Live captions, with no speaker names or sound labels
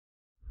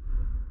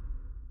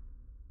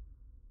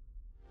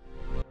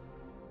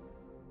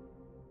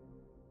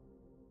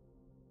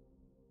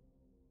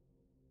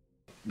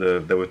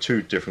there were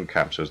two different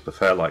camps. There was the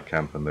Fairlight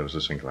camp and there was the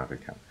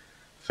Synclavier camp.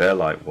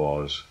 Fairlight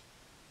was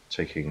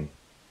taking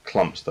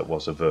clumps that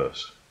was a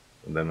verse,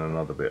 and then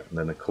another bit, and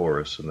then a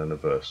chorus, and then a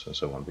verse, and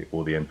so on,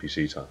 or the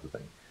MPC type of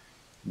thing,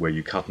 where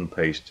you cut and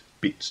paste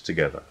beats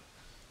together.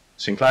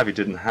 Synclavier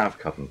didn't have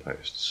cut and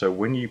paste, so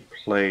when you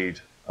played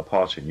a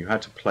part in, you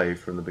had to play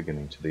from the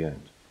beginning to the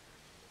end.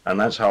 And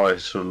that's how I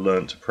sort of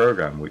learned to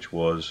program, which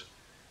was,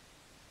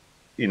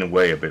 in a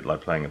way, a bit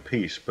like playing a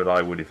piece, but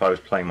I would, if I was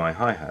playing my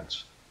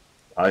hi-hats,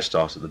 I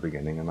start at the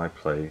beginning and I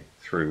play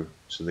through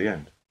to the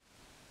end.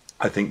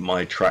 I think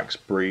my tracks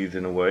breathe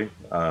in a way.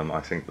 I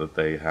think that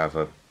they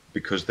have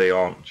because they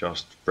aren't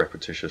just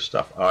repetitious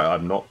stuff.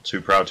 I'm not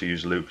too proud to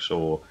use loops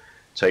or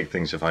take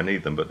things if I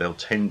need them, but they'll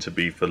tend to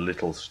be for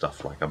little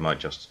stuff. Like I might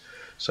just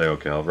say,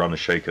 okay, I'll run a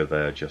shaker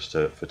there just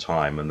for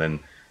time, and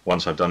then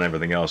once I've done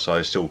everything else,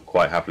 I still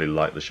quite happily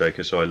like the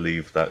shaker, so I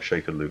leave that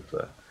shaker loop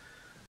there.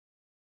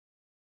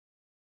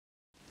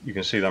 You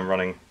can see that I'm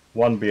running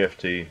one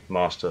BFD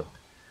master,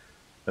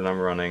 then I'm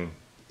running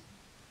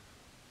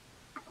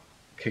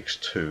kicks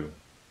 2,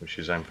 which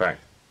is in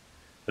fact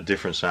a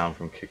different sound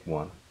from kick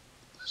 1.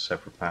 It's a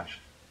separate patch.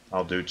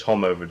 I'll do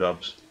tom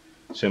overdubs,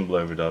 cymbal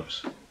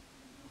overdubs,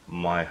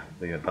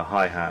 the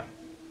hi-hat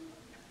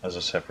as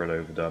a separate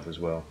overdub as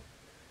well.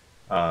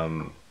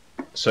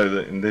 So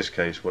that in this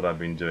case, what I've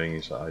been doing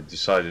is I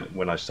decided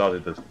when I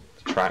started the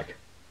track,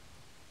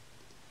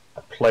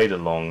 I played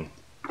along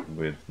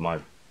with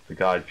the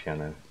guide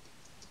piano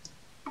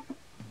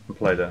and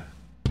played a.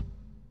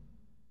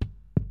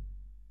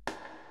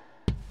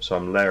 So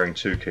I'm layering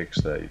 2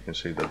 kicks there. You can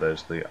see that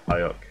there's the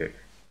IOT kick,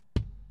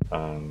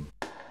 and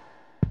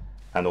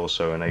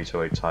also an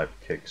 808 type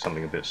kick,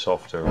 something a bit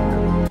softer.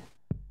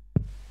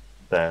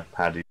 There,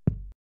 paddy.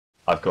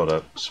 I've got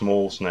a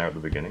small snare at the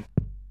beginning,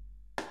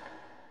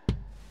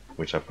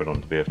 which I put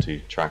onto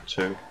BFD track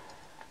 2, and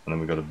then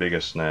we've got a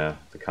bigger snare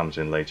that comes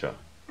in later.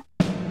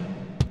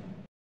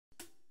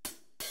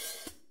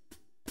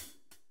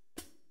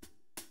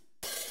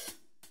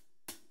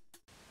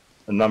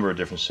 A number of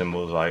different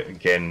cymbals. I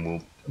again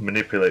will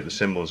manipulate the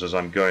cymbals as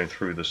I'm going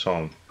through the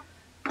song.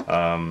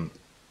 I'm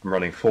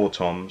running 4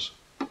 toms,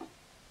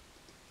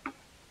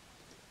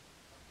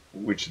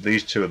 which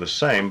these two are the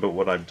same, but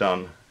what I've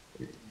done,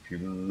 if you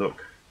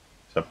look,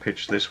 is I've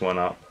pitched this one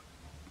up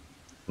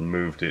and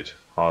moved it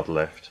hard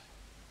left.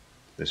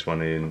 This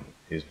one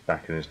is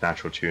back in its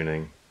natural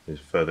tuning, is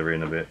further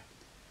in a bit,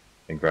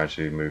 and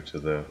gradually move to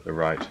the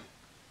right.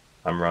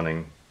 I'm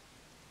running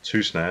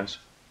 2 snares.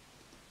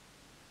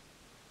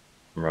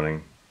 I'm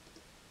running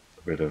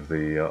a bit of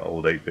the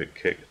old 8-bit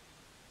kick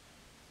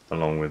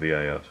along with the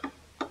AOT.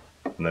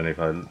 And then if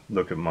I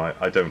look at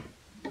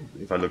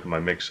my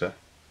mixer,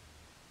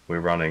 we're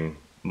running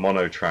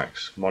mono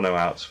tracks, mono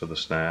outs for the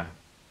snare,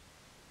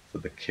 for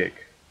the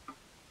kick,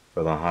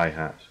 for the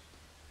hi-hat.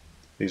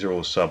 These are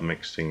all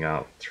sub-mixing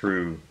out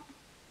through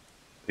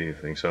the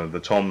thing. So the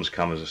toms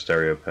come as a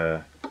stereo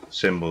pair,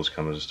 cymbals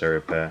come as a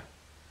stereo pair,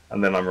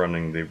 and then I'm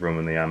running the room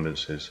and the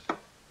ambiances.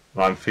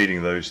 And I'm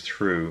feeding those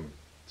through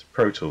to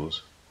Pro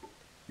Tools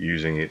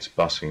using its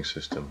busing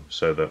system,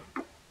 so that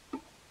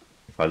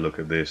if I look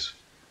at this,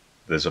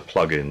 there's a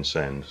plug-in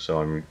send.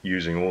 So I'm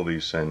using all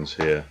these sends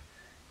here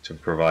to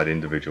provide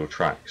individual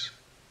tracks,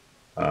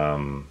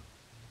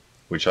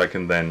 which I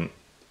can then,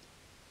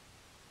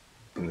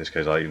 in this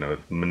case, I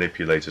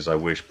manipulate as I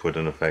wish, put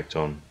an effect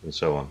on, and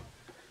so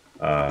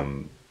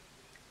on.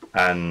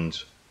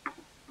 And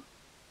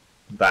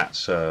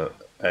that's a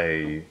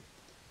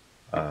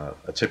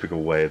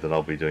typical way that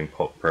I'll be doing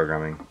pop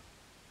programming.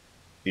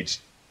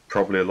 It's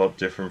probably a lot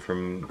different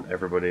from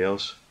everybody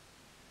else,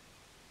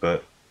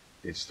 but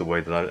it's the way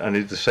that and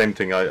it's the same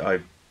thing. I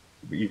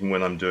even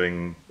when I'm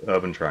doing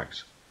urban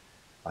tracks,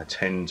 I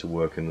tend to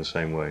work in the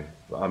same way.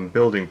 I'm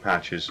building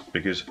patches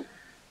because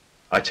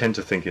I tend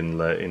to think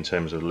in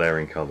terms of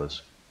layering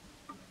colors,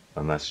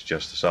 and that's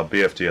just so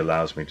BFD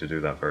allows me to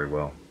do that very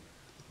well.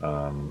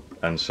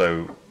 And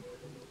so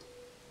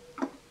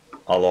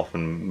I'll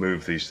often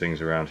move these things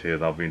around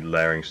here. I'll be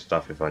layering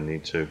stuff if I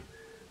need to.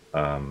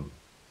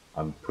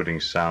 I'm putting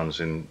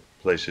sounds in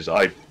places.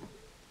 I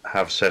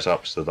have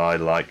setups that I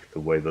like the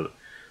way that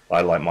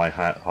I like my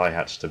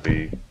hi-hats to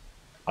be.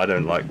 I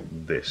don't like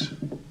this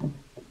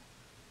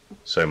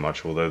so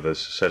much, although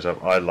there's a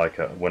setup I like.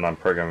 When I'm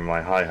programming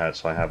my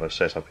hi-hats, I have a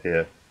setup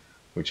here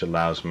which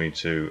allows me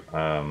to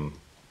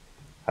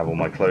have all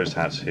my closed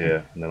hats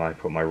here, and then I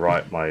put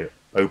my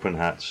open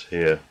hats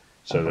here,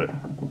 so that,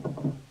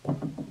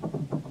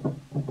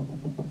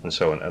 and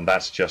so on. And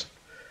that's just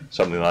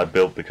something that I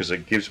built because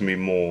it gives me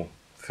more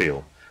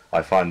feel.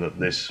 I find that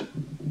this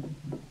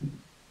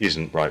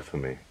isn't right for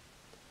me,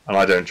 and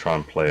I don't try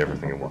and play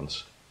everything at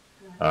once,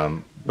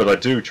 but I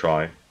do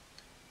try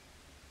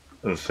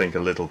and think a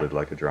little bit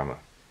like a drummer.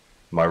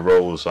 My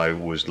rolls, I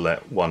always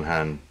let one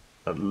hand,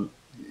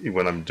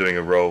 when I'm doing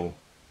a roll,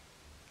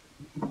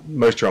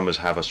 most drummers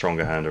have a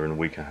stronger hand or a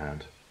weaker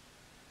hand,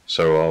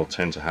 so I'll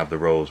tend to have the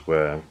rolls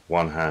where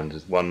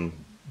one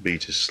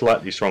beat is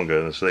slightly stronger,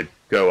 and as they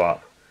go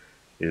up,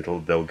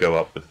 they'll go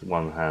up with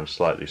one hand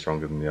slightly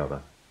stronger than the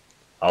other.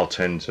 I'll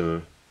tend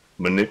to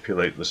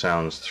manipulate the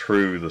sounds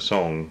through the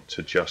song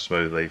to just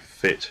so they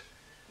fit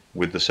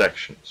with the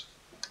sections.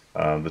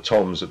 The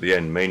toms at the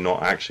end may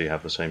not actually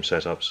have the same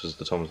setups as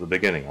the toms at the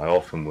beginning. I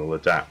often will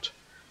adapt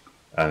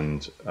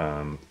and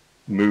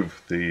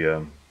move these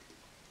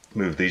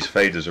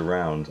faders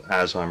around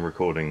as I'm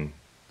recording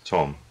the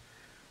tom.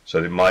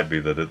 So it might be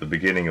that at the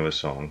beginning of a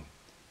song,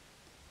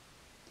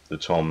 the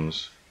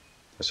toms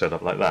are set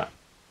up like that.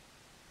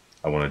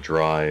 I want to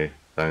dry,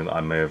 and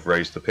I may have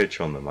raised the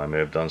pitch on them, I may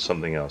have done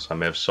something else, I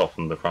may have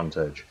softened the front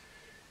edge.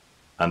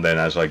 And then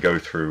as I go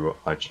through,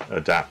 I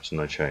adapt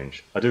and I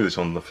change. I do this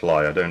on the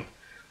fly, I don't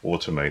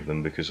automate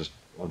them because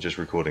I'm just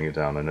recording it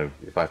down. I know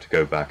if I have to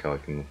go back, I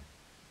can,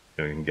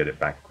 you can get it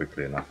back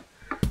quickly enough.